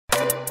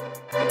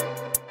This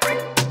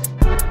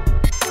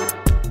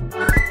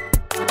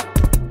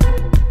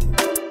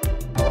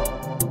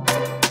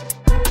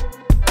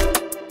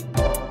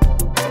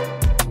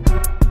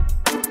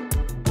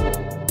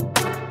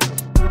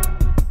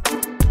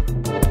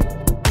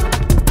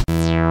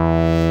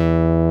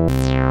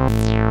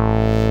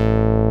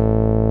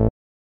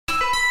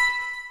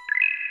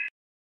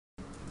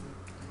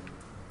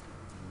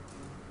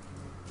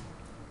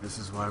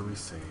is why we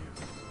save.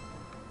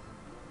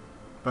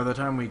 By the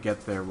time we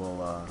get there,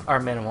 we'll, Our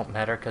mana won't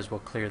matter, because we'll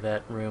clear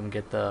that room,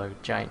 get the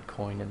giant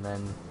coin, and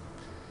then...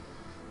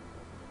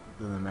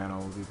 Then the mana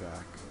will be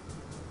back.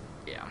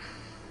 Yeah.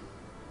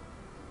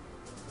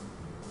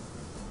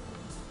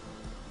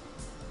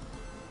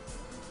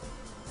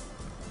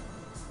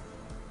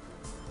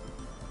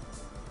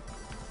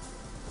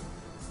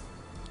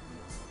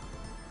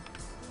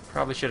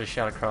 Probably should have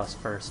shot across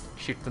first.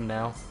 Shoot them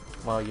now,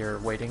 while you're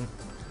waiting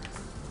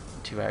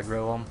to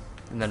aggro them,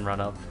 and then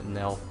run up, and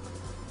they'll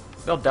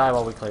die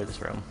while we clear this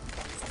room.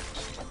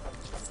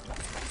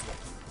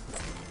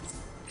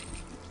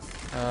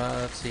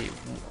 Let's see,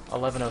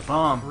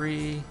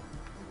 1103.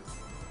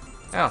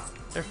 Oh,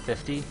 they're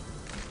 50.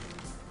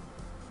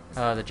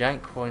 The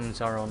giant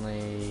coins are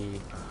only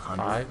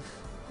 5.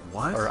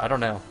 What? Or I don't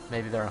know.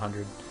 Maybe they're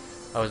 100.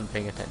 I wasn't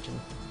paying attention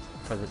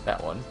for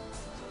that one.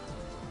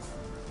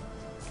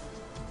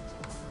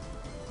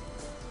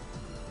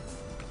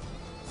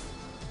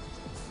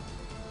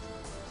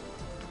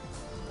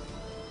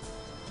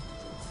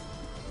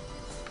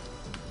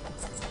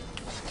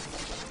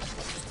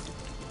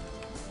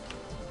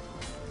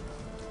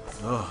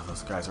 Ugh,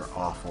 those guys are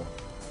awful.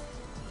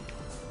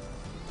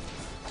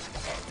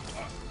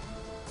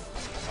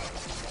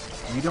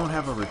 We don't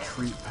have a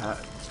retreat pad.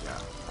 Yeah.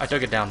 I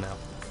took it down now.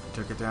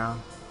 Took it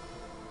down?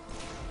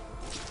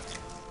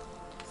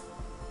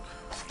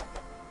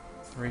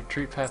 The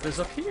retreat path is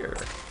up here.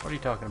 What are you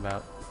talking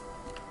about?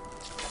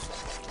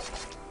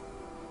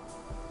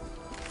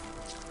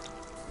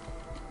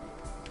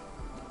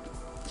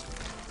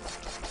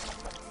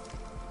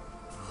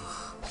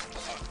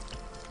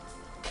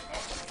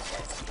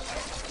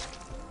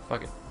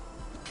 Fuck it.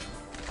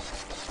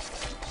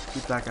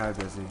 Keep that guy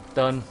busy.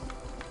 Done.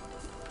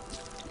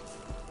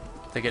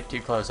 If they get too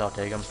close, I'll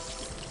take them.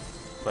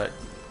 But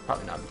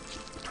probably not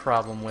a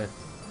problem with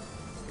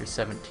your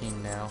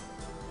 17 now.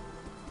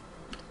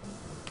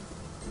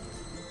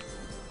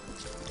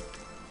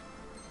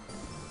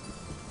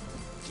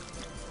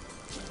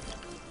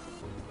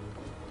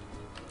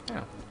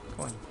 Yeah,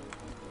 coin.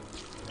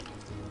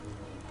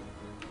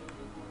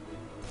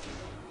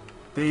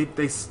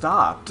 They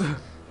stopped.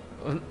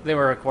 They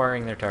were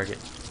acquiring their target.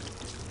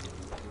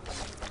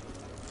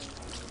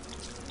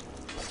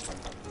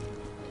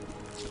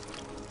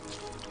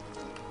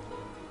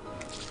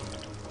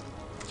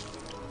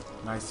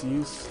 Nice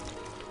use.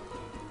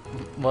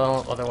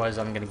 Well, otherwise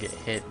I'm gonna get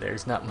hit.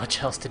 There's not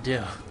much else to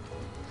do.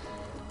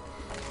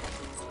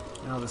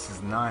 No, this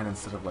is 9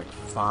 instead of like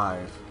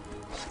 5.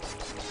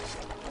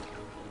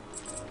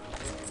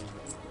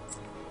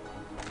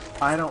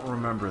 I don't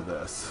remember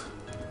this.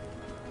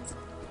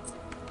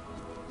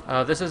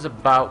 This is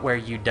about where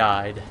you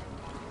died.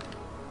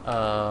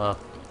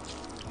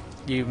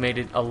 You made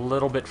it a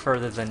little bit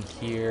further than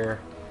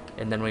here,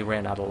 and then we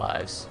ran out of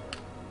lives.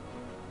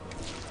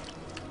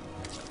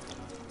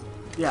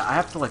 Yeah, I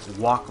have to like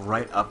walk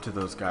right up to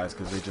those guys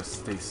because they just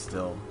stay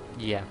still.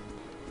 Yeah.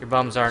 Your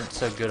bombs aren't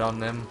so good on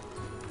them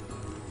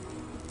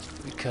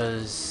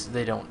because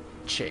they don't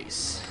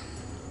chase.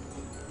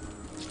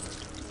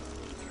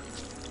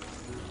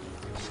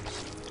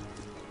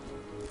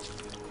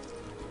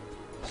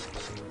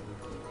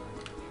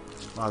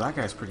 Wow, that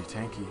guy's pretty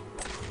tanky.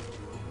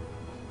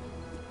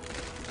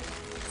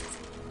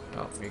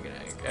 Oh, you're gonna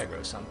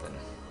aggro something.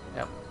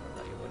 Yep, I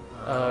thought you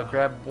would.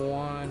 Grab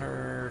 1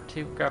 or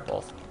 2. Grab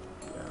both.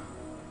 Yeah.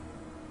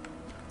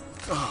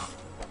 Oh.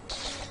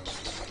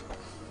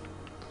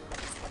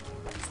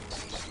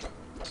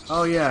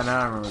 Oh yeah,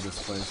 now I remember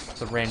this place.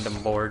 It's a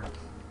random board.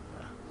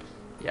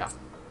 Yeah.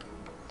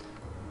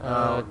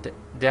 Oh.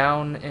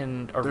 Down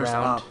and around. There's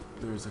up.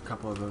 There's a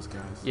couple of those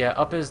guys. Yeah,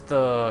 up is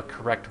the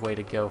correct way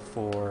to go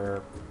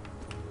for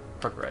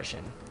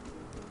progression.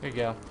 Here you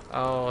go.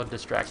 I'll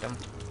distract him.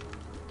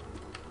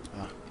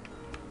 Ah.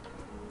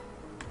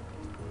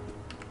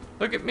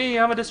 Look at me,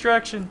 I'm a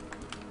distraction.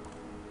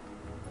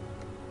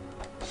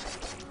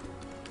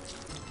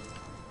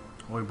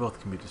 Well, we both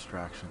can be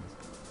distractions.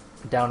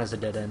 Down is a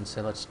dead end,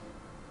 so let's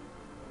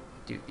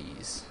do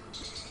these.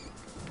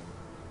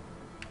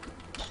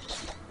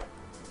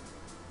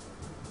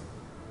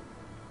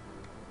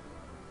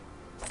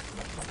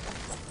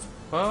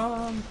 All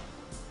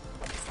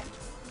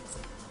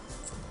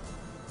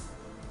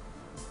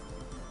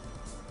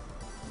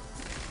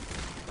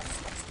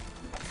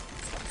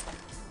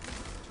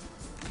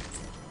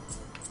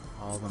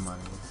the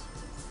monies.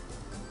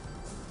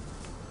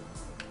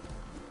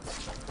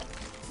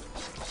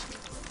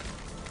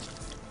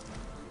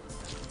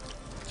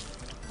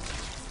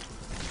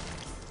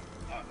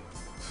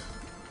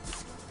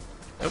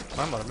 Oh,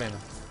 I'm out of mana.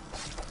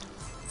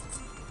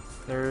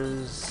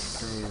 There's...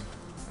 Save.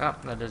 Oh,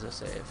 that is a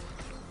save.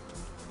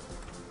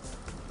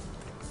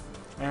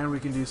 And we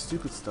can do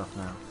stupid stuff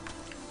now.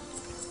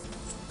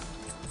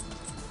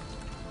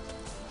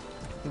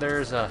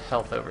 There's a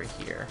health over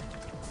here.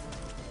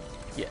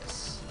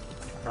 Yes.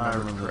 If I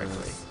remember correctly.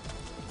 This.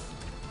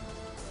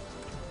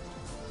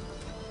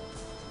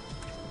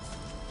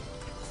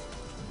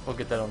 We'll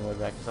get that on the way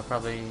back, because I'll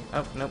probably...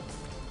 Oh, nope.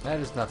 That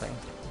is nothing.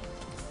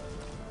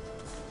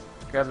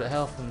 Grab the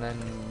health and then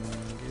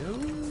go.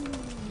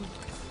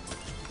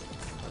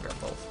 I'll grab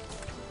both.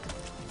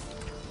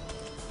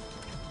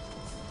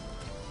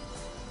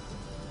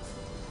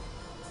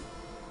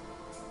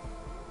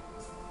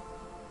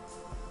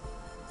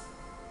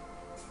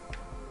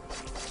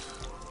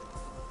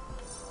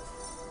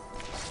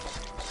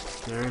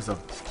 There's a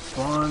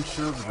bunch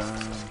of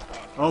them.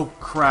 Oh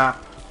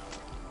crap!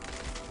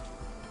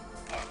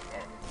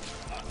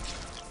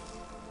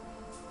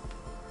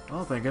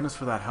 Oh, thank goodness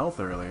for that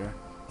health earlier.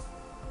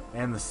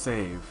 And the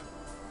save.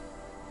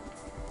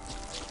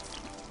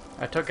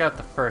 I took out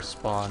the first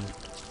spawn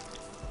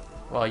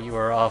while you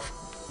were off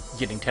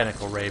getting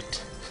tentacle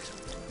raped.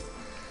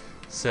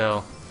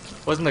 So,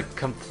 wasn't a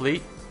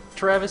complete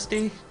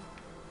travesty.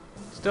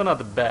 Still not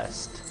the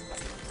best,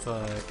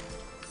 but...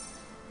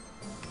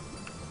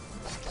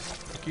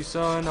 Thank you,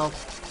 son.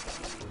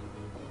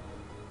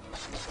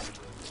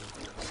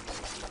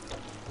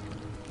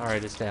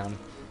 Alright, it's down.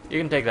 You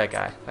can take that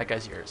guy. That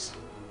guy's yours.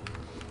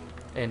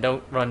 And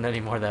don't run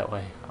anymore that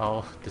way.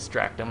 I'll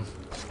distract him.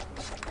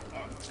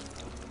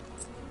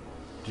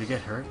 Did you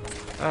get hurt?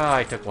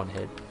 I took one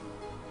hit.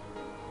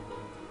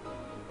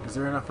 Is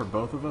there enough for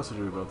both of us, or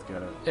do we both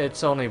get it?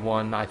 It's only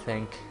one, I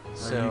think.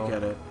 So you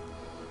get it.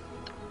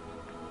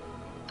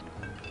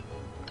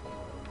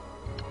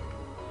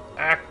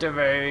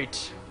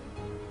 Activate!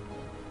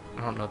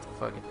 I don't know what the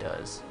fuck it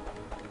does.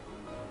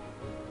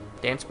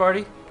 Dance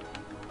party?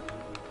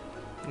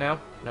 No?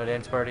 No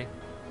dance party?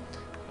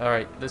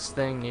 Alright, this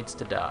thing needs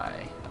to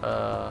die.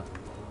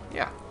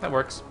 Yeah, that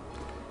works.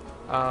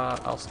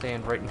 I'll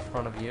stand right in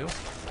front of you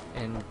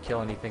and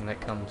kill anything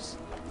that comes.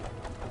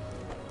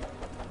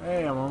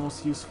 Hey, I'm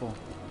almost useful.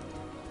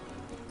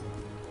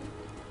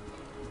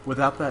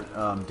 Without that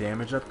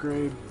damage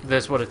upgrade...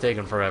 This would have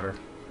taken forever.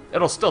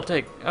 It'll still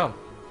take... Oh.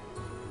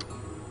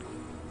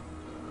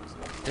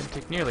 Didn't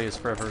take nearly as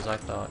forever as I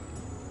thought.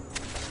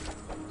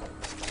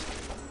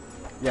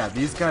 Yeah,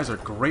 these guys are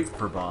great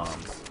for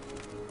bombs.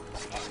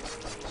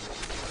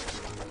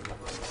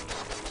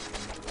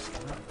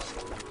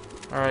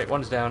 Alright,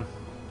 one's down.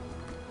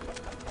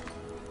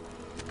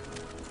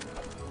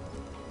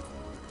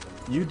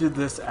 You did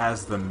this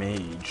as the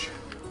mage.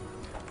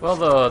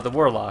 Well, the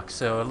warlock,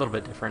 so a little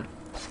bit different.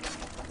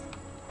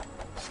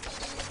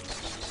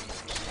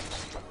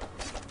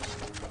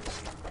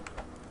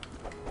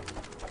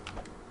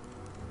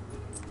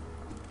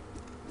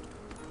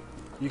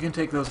 You can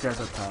take those guys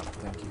up top,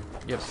 thank you.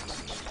 Yep.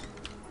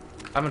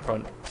 I'm in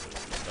front.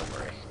 Don't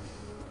worry.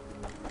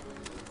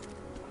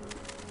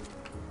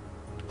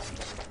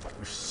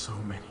 There's so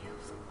many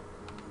of them.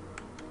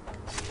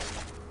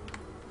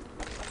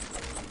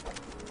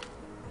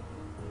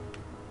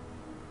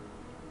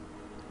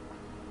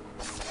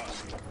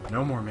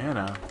 No more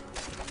mana.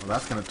 Well,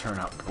 that's gonna turn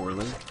out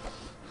poorly.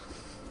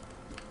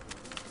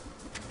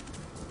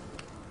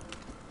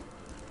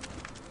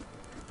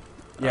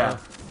 Yeah.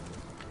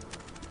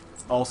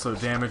 Also,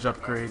 damage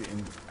upgrade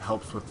and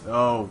helps with...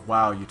 Oh,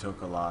 wow, you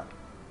took a lot.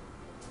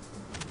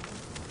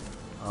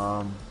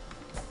 Oh,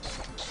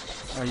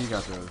 you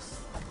got those.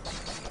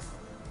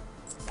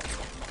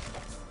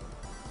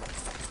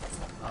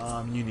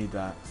 You need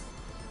that.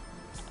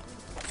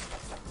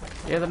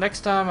 Yeah, the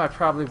next time I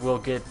probably will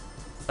get...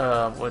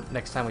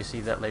 next time we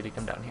see that lady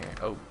come down here.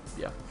 Oh,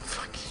 yeah.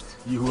 Fuck it.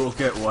 You will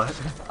get what?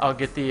 I'll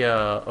get the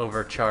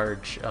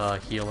overcharge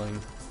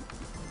healing.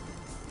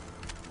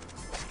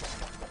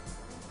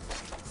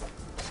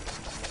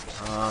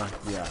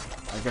 Yeah.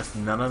 I guess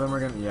none of them are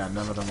gonna... Yeah,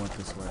 none of them went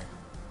this way.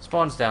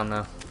 Spawn's down,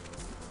 though.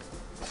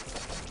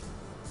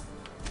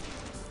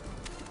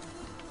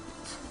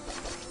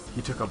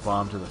 He took a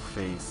bomb to the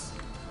face.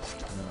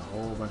 And then a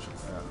whole bunch of...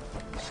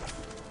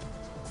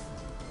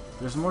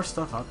 There's more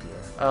stuff up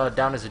here.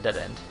 Down is a dead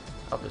end.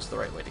 Up is the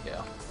right way to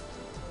go.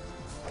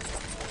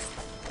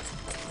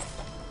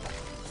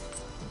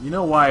 You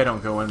know why I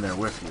don't go in there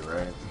with you,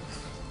 right?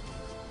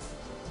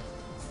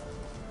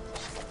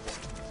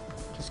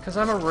 Just because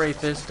I'm a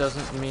rapist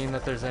doesn't mean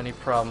that there's any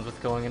problems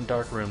with going in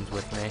dark rooms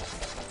with me.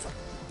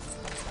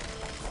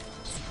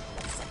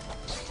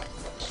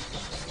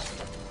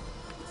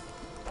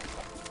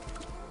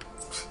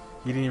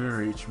 He didn't even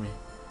reach me.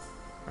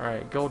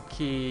 Alright, gold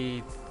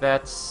key,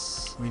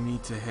 that's... We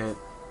need to hit,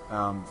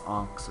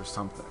 Onks or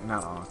something.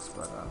 Not Onks,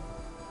 but,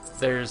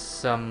 There's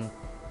some...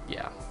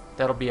 Yeah,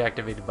 that'll be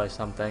activated by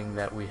something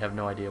that we have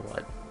no idea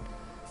what.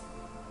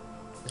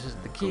 This is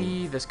the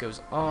key, this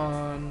goes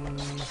on...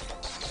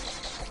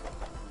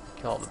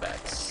 Kill all the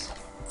bats.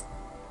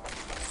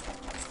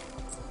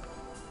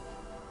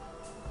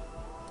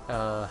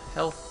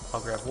 Health, I'll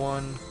grab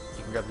one,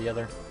 you can grab the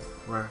other.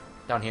 Where?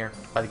 Down here,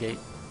 by the gate.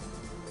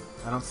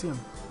 I don't see him.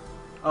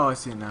 Oh, I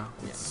see him now.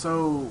 Yeah. It's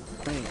so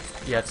faint.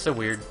 Yeah, it's so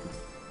weird.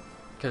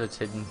 Because it's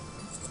hidden.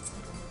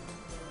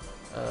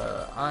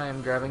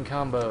 I'm grabbing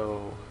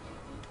combo.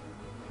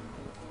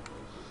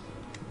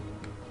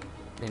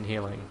 And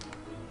healing.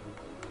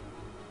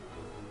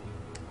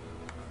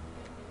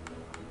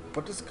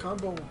 What does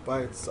combo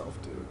by itself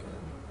do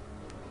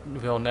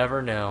again? We'll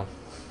never know.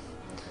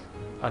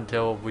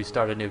 Until we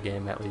start a new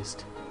game, at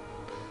least.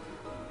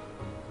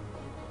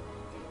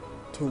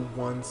 To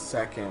 1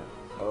 second.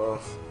 Ugh.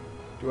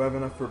 Do I have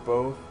enough for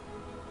both?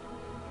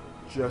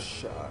 Just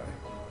shy.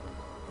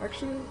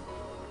 Actually,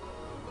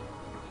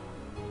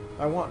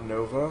 I want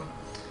Nova.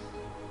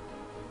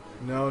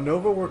 No,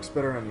 Nova works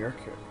better on your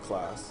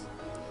class.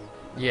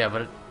 Yeah,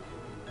 but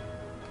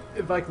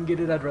if I can get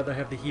it, I'd rather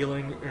have the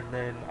healing, and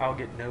then I'll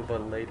get Nova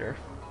later.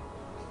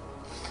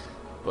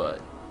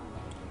 But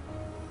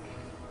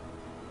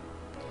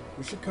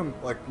We should come,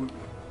 like...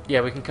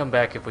 yeah, we can come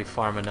back if we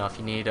farm enough.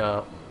 You need,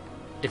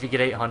 if you get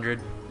 800,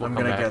 we'll I'm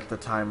come gonna back. get the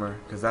timer,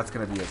 because that's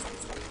gonna be a...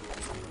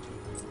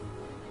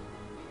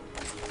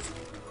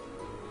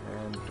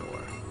 And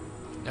door.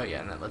 Oh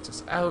yeah, and that lets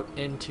us out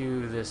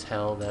into this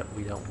hell that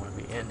we don't want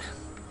to be in.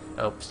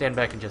 Oh, stand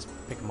back and just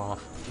pick them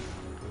off.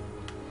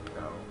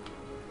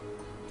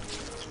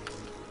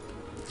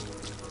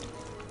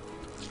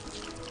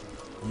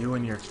 No. You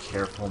and your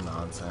careful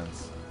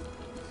nonsense.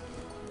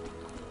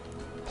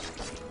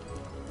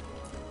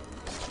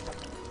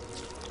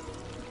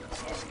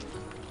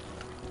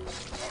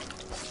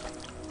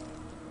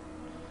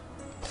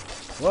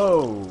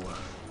 Whoa!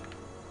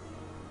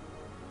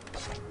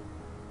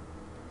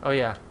 Oh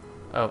yeah.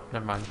 Oh,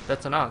 never mind.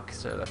 That's an Ankh,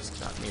 so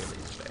that's not nearly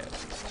as bad.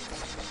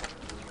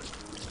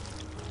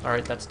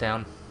 Alright, that's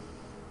down.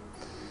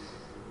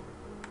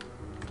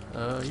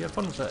 You have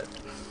fun with that.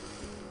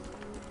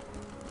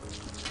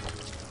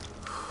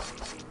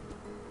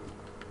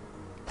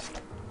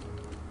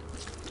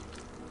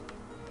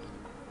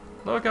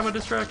 Look, I'm a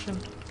distraction.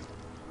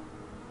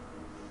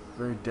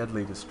 Very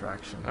deadly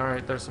distraction.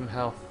 Alright, there's some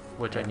health,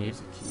 which I And need. there's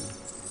a key.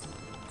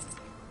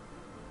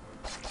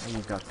 And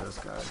you've got those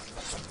guys.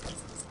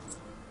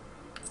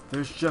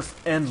 There's just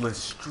endless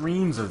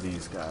streams of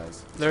these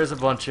guys. There's a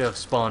bunch of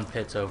spawn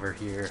pits over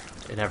here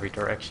in every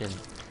direction.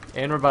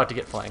 And we're about to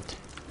get flanked.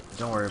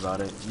 Don't worry about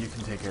it. You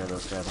can take care of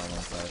those guys on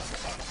one side.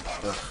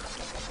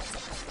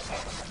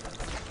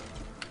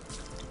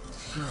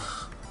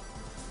 Ugh.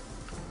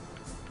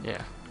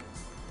 Yeah.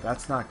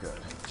 That's not good.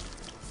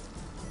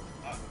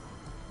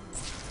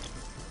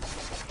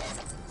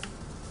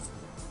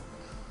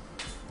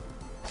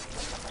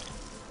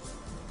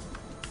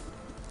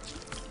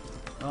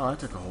 Oh, I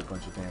took a whole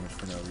bunch of damage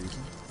for no reason.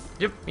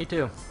 Yep, me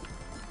too.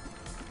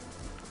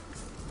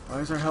 Why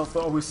is our health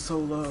always so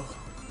low?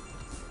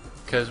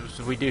 Because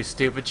we do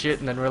stupid shit,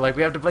 and then we're like,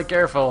 we have to play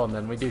careful, and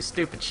then we do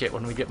stupid shit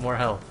when we get more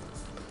health.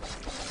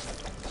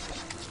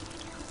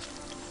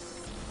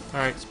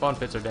 Alright, spawn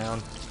pits are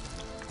down.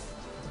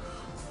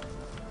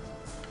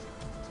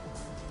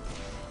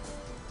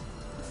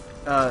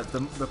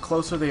 The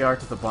closer they are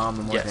to the bomb,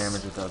 the more Yes.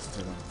 damage it does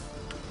to them.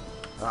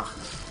 Ah.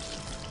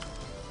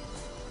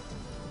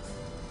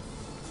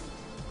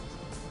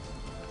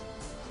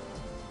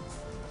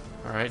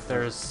 Alright,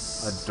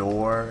 there's A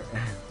door.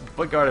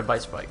 but guarded by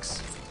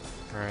spikes.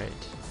 Alright.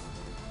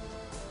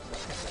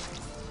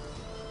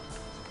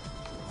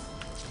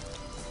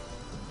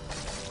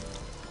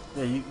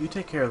 Yeah, you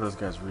take care of those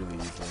guys really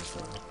easily, so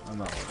I'm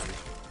not worried.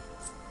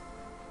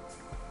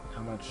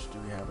 How much do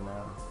we have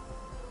now?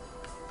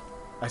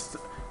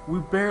 We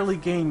barely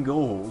gain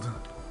gold.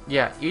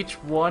 Yeah, each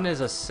one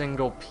is a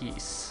single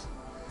piece.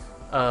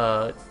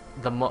 The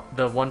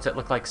ones that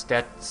look like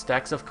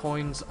stacks of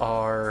coins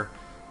are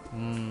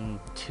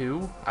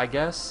 2, I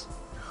guess.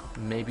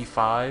 Maybe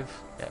 5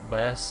 at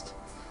best.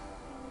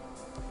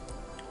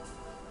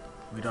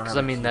 We don't have. Because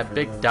I mean, a key that for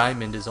big this.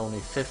 diamond is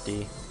only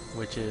 50,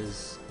 which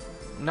is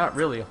not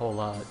really a whole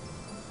lot.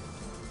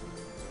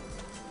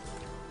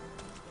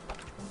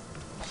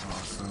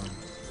 Awesome.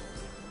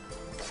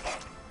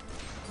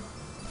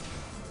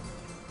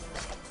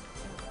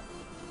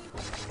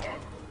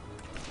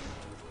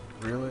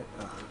 Really?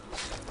 Ugh.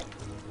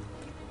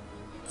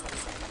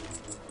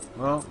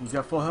 Well, you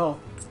got full health.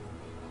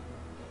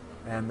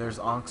 And there's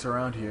onks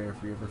around here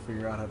if we ever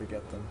figure out how to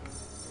get them.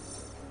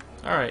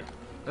 Alright,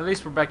 at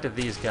least we're back to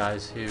these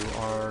guys who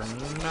are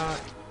not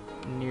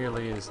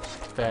nearly as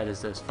bad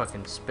as those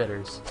fucking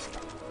spitters.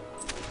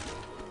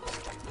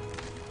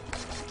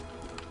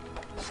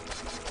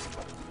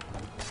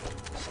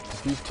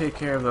 If you take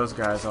care of those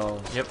guys,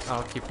 I'll... Yep,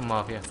 I'll keep them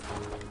off you.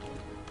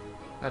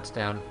 That's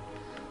down.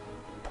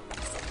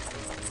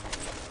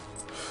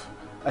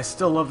 I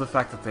still love the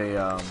fact that they,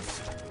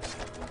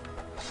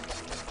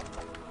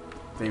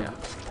 Yeah.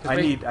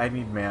 I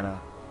need mana.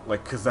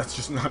 Like, cause that's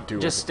just not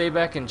doable. Just stay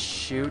back and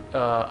shoot.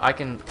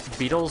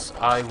 Beetles,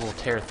 I will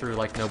tear through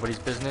like nobody's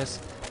business.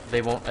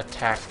 They won't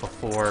attack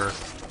before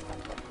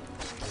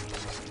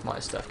my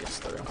stuff gets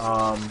through.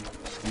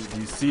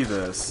 You see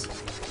this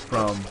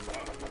from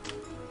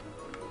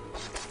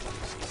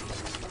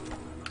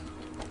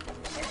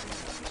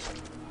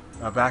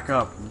Back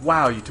up.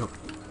 Wow, you took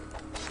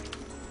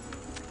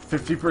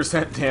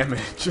 50%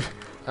 damage.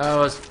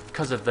 Oh, it's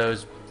because of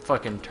those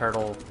fucking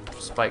turtle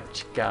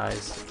spiked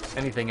guys.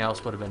 Anything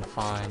else would have been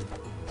fine.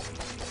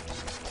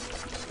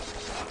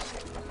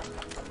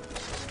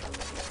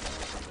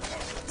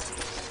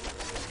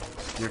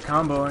 You're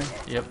comboing.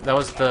 Yep,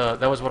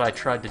 that was what I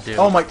tried to do.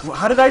 Oh my!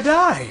 How did I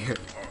die?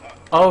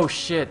 Oh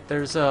shit!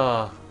 There's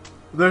a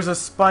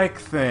spike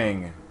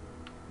thing.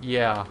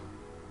 Yeah.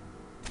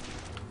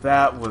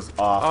 That was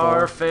awful.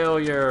 Our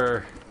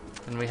failure,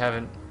 and we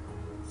haven't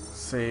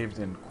saved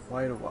in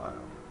quite a while.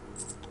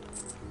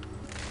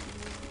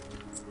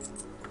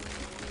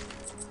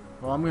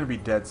 Well, I'm gonna be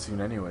dead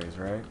soon anyways,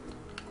 right?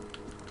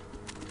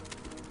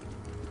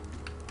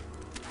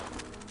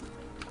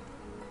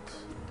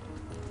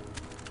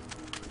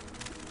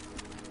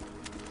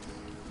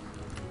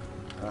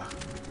 Ugh.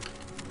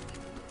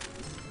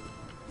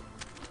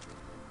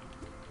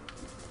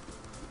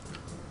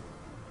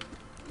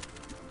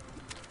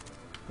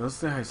 Those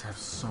guys have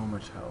so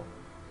much health.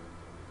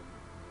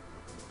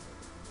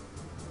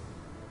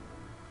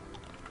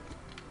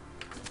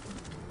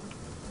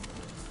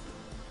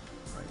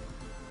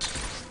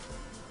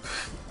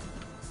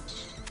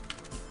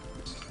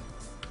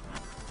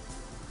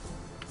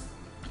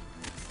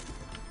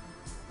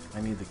 I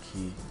need the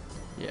key.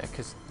 Yeah,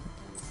 because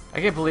I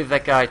can't believe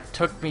that guy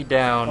took me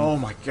down. Oh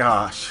my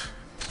gosh.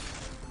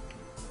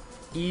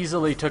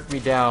 Easily took me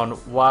down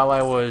while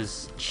I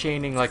was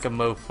chaining like a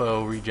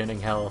mofo,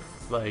 regenning health.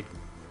 Like,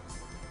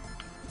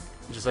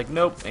 just like,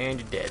 nope, and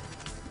you're dead.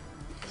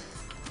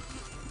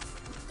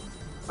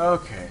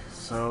 Okay,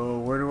 so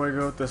where do I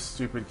go with this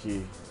stupid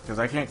key? Because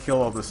I can't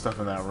kill all this stuff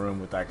in that room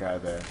with that guy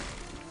there.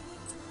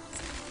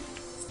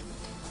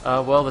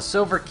 Well, the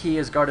silver key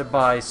is guarded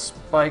by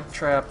spike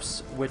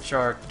traps, which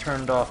are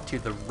turned off to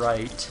the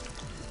right.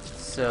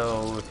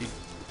 So if you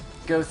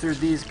go through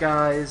these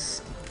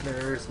guys,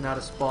 there's not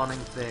a spawning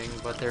thing,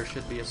 but there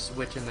should be a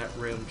switch in that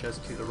room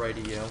just to the right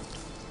of you.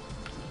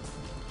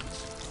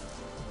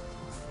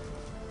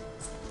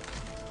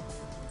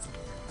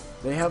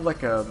 They have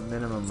like a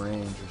minimum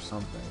range or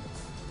something.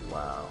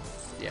 Wow.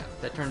 Yeah,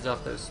 that turns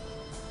off those.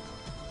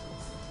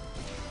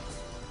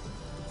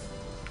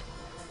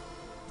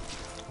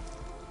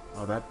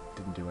 Oh, that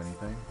didn't do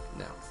anything.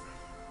 No.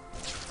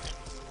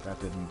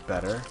 That didn't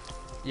better.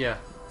 Yeah,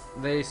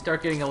 they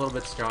start getting a little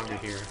bit stronger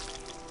here.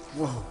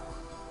 Whoa.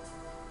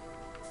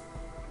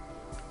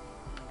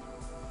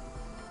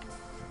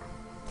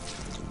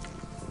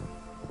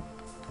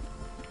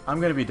 I'm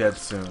gonna be dead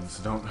soon,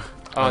 so don't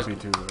be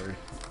too worried.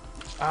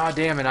 Ah,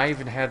 damn it! I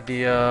even had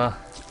the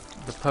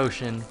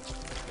potion.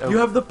 Oh. You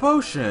have the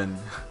potion.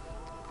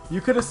 You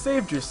could have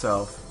saved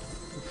yourself.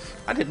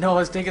 I didn't know I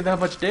was taking that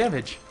much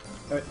damage.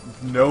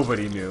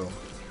 Nobody knew.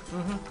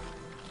 Mm-hmm.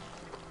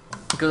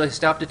 Because I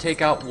stopped to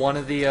take out one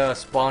of the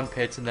spawn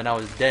pits, and then I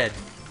was dead.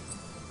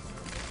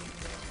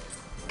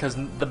 Because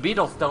the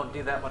beetles don't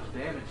do that much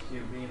damage to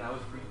me, and I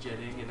was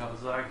regenning, and I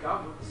was like,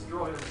 I'm gonna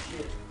destroy them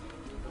shit.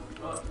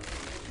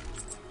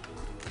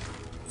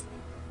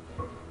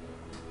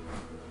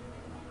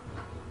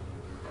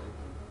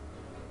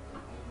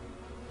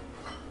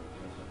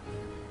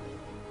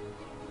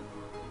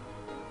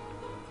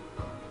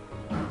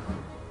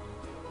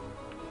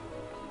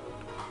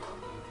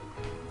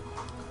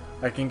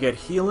 I can get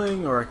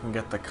healing, or I can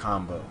get the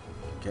combo.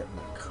 Get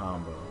the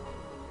combo.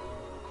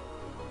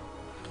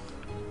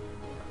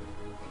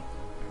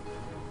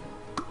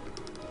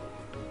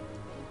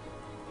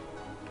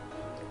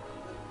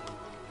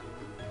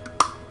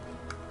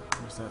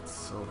 Where's that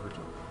silver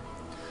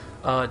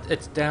door?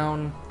 It's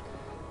down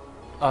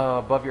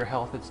above your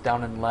health. It's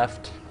down and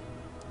left.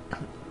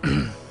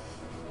 So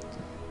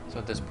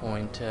at this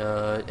point,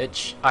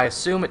 I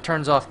assume it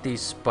turns off these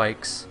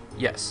spikes.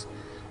 Yes.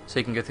 So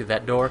you can go through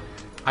that door.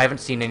 I haven't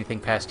seen anything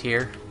past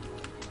here.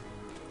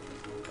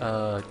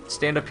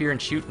 Stand up here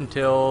and shoot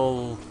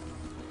until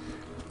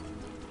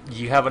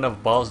you have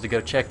enough balls to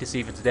go check to see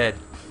if it's dead.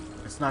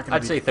 It's not gonna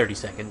I'd say 30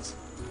 seconds.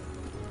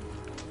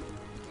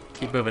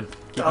 Keep moving.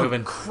 Keep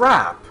moving.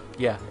 Crap!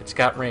 Yeah, it's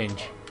got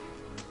range.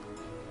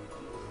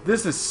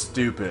 This is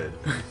stupid.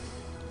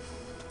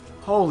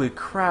 Holy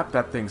crap,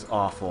 that thing's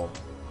awful.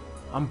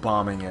 I'm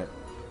bombing it.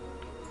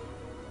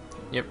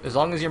 Yep, as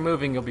long as you're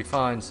moving, you'll be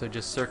fine, so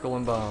just circle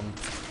and bomb.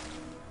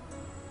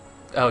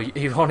 Oh,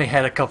 you've only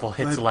had a couple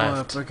hits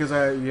left. Because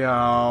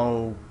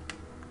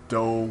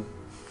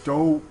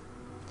don't.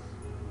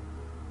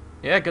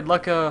 Yeah, good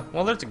luck,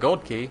 well, there's a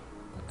gold key.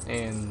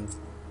 And...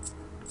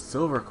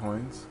 silver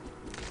coins.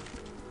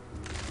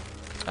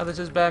 Oh, this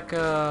is back,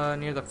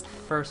 near the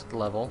first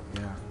level.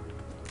 Yeah.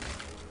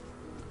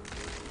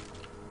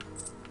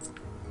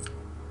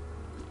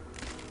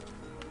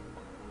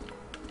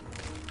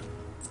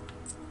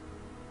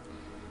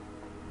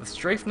 With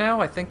strafe now,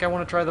 I think I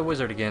want to try the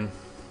wizard again.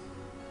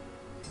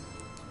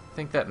 I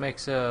think that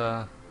makes,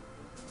 I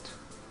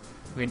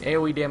mean,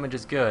 AoE damage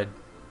is good,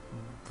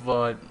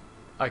 but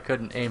I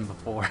couldn't aim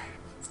before.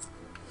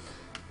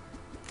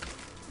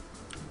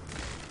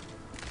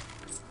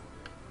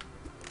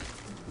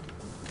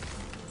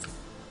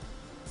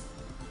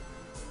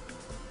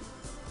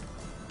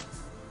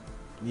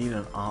 Need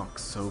an Ankh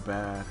so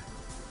bad.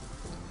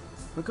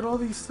 Look at all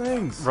these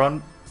things.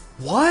 Run.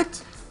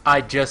 What?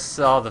 I just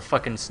saw the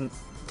fucking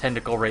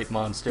tentacle rape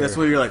monster. That's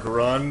where you're like,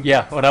 run?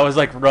 Yeah, when I was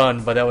like,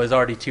 run, but that was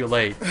already too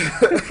late.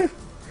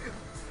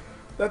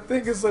 That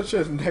thing is such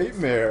a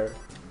nightmare.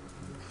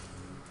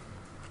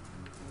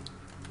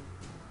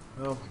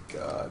 Oh my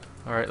god.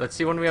 Alright, let's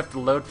see when we have to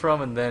load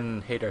from and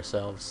then hate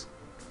ourselves.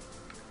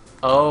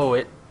 Oh,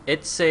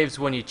 it saves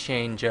when you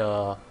change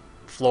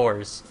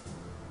floors.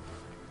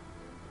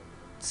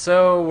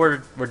 So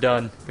we're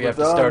done. We have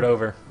to start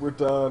over. We're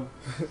done.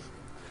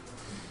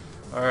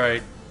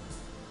 Alright.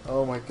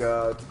 Oh my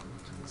god.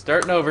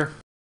 Starting over.